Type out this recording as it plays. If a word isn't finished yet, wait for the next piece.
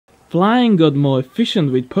Flying got more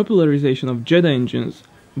efficient with popularization of jet engines,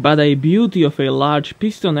 but the beauty of a large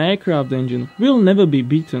piston aircraft engine will never be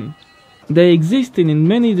beaten. They existed in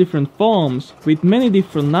many different forms, with many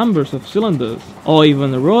different numbers of cylinders, or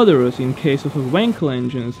even rotors in case of Wanaka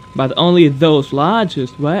engines, but only those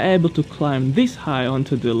largest were able to climb this high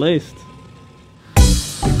onto the list.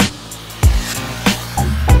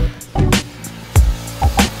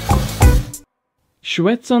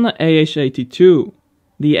 Shvetsov ASh-82.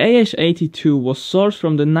 The ASh-82 was sourced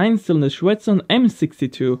from the 9-cylinder Shvetsov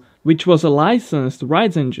M-62, which was a licensed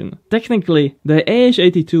Wright engine. Technically, the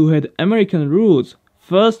ASh-82 had American roots,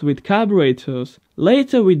 first with carburetors,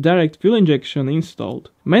 later with direct fuel injection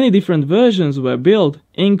installed. Many different versions were built,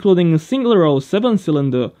 including a single-row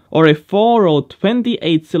 7-cylinder or a 4-row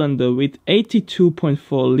 28-cylinder with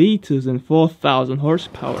 82.4 liters and 4,000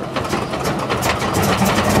 horsepower.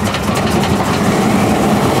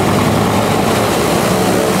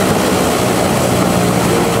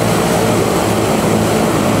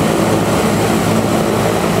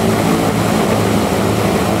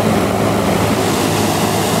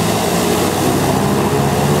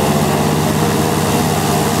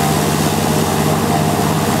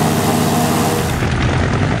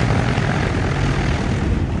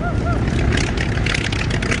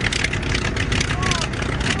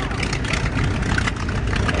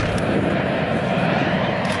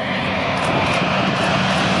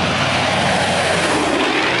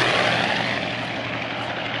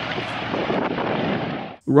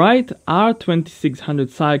 Wright R-2600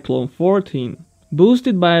 Cyclone 14.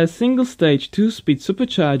 Boosted by a single-stage 2-speed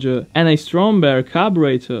supercharger and a Stromberg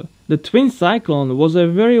carburetor, the twin Cyclone was a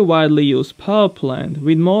very widely used power plant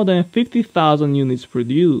with more than 50,000 units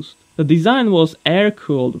produced. The design was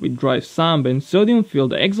air-cooled with dry sump and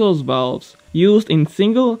sodium-filled exhaust valves used in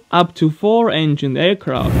single up to 4-engined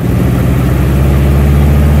aircraft.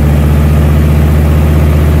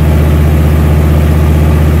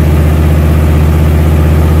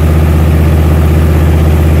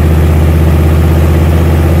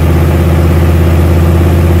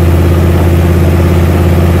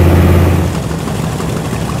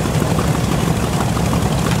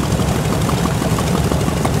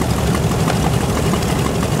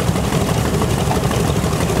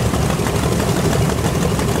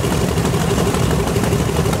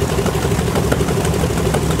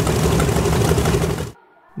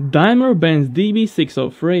 Daimler-Benz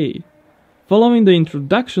DB603. Following the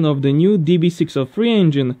introduction of the new DB603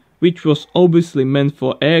 engine, which was obviously meant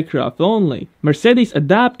for aircraft only, Mercedes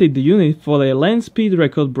adapted the unit for their land speed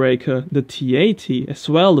record breaker, the T80, as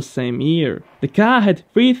well the same year. The car had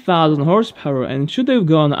 3,000 horsepower and should have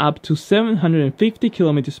gone up to 750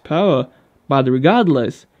 km/h, but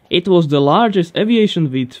regardless, it was the largest aviation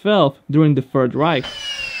V12 during the Third Reich.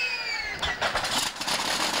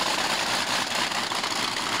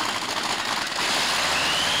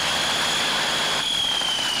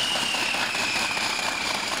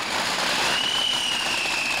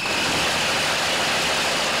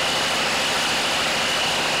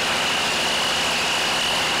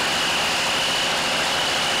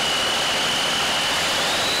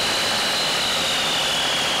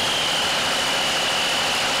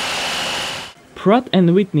 Pratt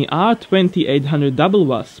Whitney R-2800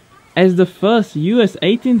 Wasp. As the first US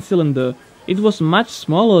 18-cylinder, it was much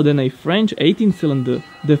smaller than a French 18-cylinder,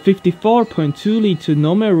 the 54.2-liter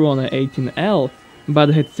Nomeron 18L, but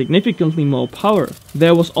had significantly more power.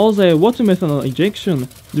 There was also a water methanol injection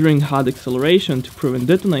during hard acceleration to prevent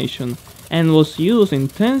detonation, and was used in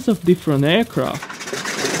tens of different aircraft.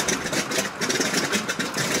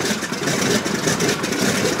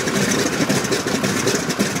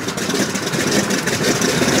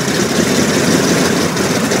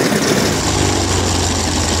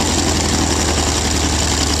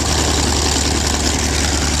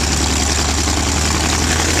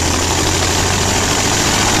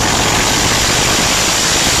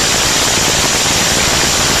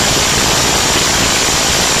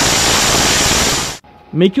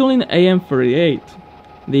 Mikulin AM-42.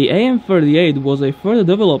 The AM-42 was a further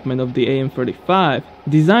development of the AM-35,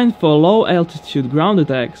 designed for low-altitude ground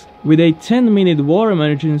attacks, with a 10-minute war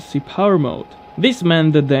emergency power mode. This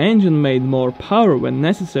meant that the engine made more power when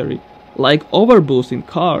necessary, like overboost in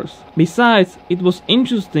cars. Besides, it was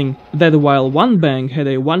interesting that while one bank had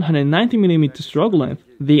a 190mm stroke length,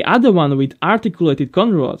 the other one with articulated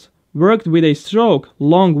conrods worked with a stroke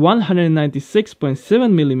long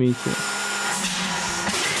 196.7mm.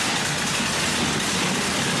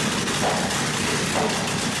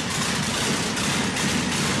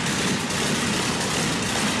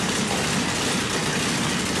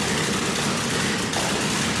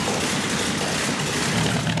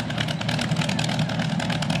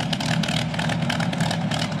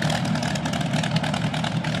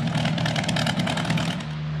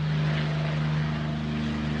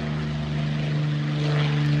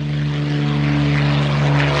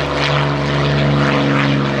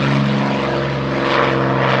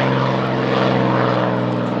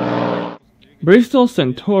 Bristol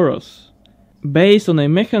Centaurus. Based on a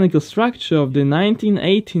mechanical structure of the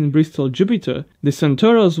 1918 Bristol Jupiter, the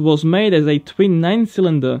Centaurus was made as a twin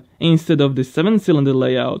 9-cylinder instead of the 7-cylinder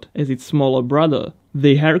layout as its smaller brother,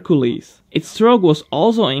 the Hercules. Its stroke was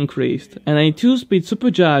also increased, and a 2-speed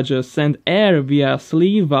supercharger sent air via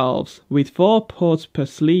sleeve valves with 4 ports per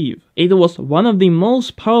sleeve. It was one of the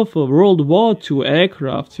most powerful World War II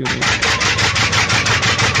aircraft units.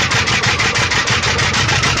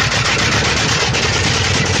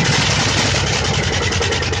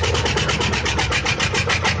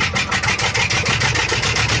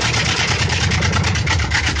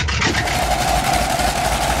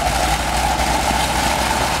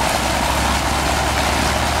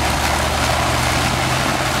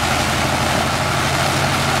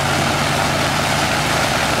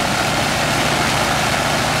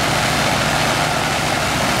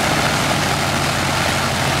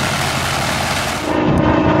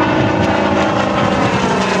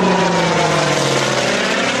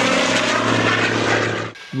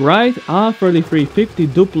 Wright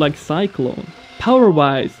R-2800 Duplex Cyclone.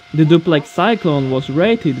 Power-wise, the Duplex Cyclone was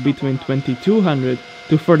rated between 2200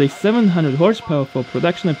 to 3700 horsepower for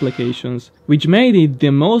production applications, which made it the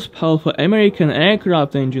most powerful American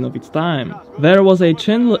aircraft engine of its time. There was a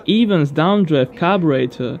Chandler-Evans downdraft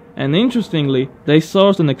carburetor, and interestingly, they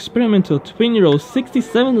sourced an experimental twin-row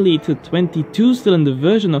 67-liter 22-cylinder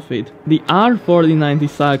version of it, the R-4090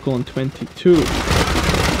 Cyclone 22.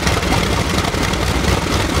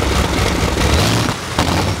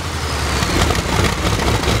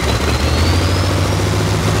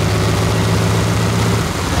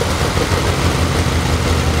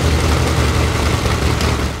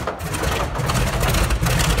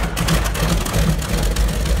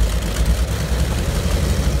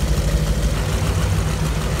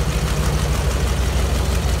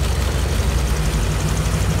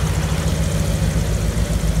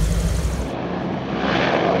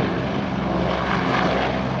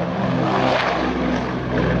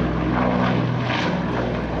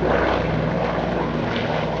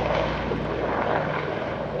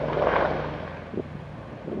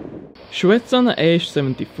 Shvetsov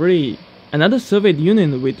ASh-82. Another Soviet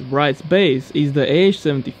unit with Wright's base is the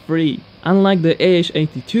ASh-73. Unlike the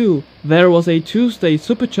ASh-82, there was a 2-stage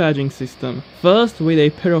supercharging system, first with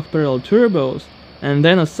a pair of parallel turbos, and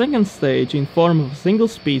then a second stage in form of a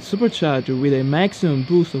single-speed supercharger with a maximum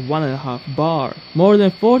boost of 1.5 bar. More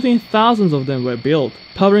than 14,000 of them were built,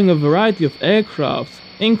 powering a variety of aircrafts,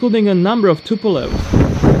 including a number of Tupolevs.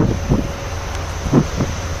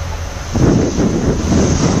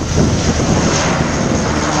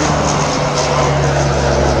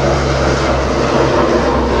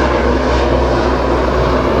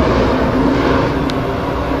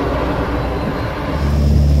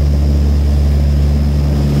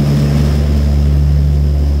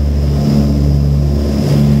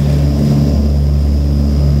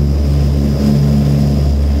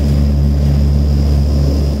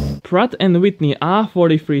 Pratt Whitney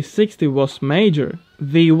R-4360 Wasp Major.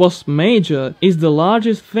 The Wasp Major is the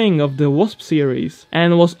largest thing of the Wasp series,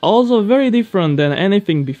 and was also very different than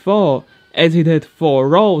anything before, as it had 4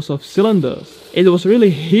 rows of cylinders. It was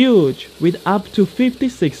really huge, with up to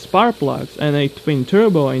 56 spark plugs and a twin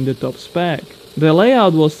turbo in the top spec. The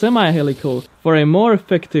layout was semi-helical for a more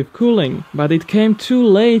effective cooling, but it came too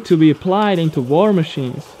late to be applied into war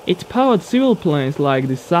machines. It powered civil planes like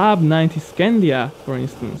the Saab 90 Scandia, for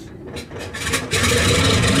instance.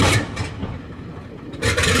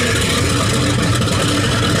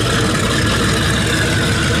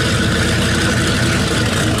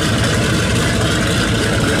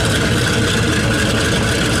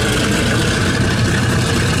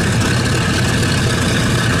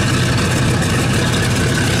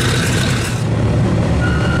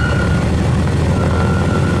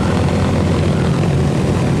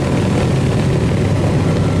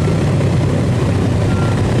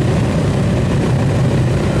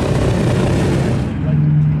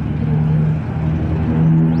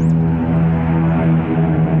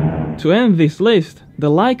 To end this list, the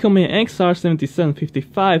Lycoming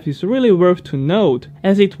XR7755 is really worth to note,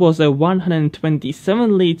 as it was a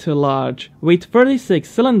 127-liter large with 36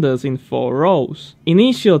 cylinders in 4 rows.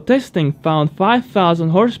 Initial testing found 5,000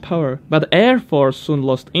 horsepower, but Air Force soon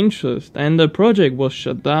lost interest and the project was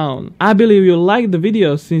shut down. I believe you liked the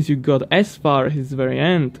video since you got as far as the very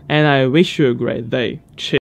end, and I wish you a great day. Cheers.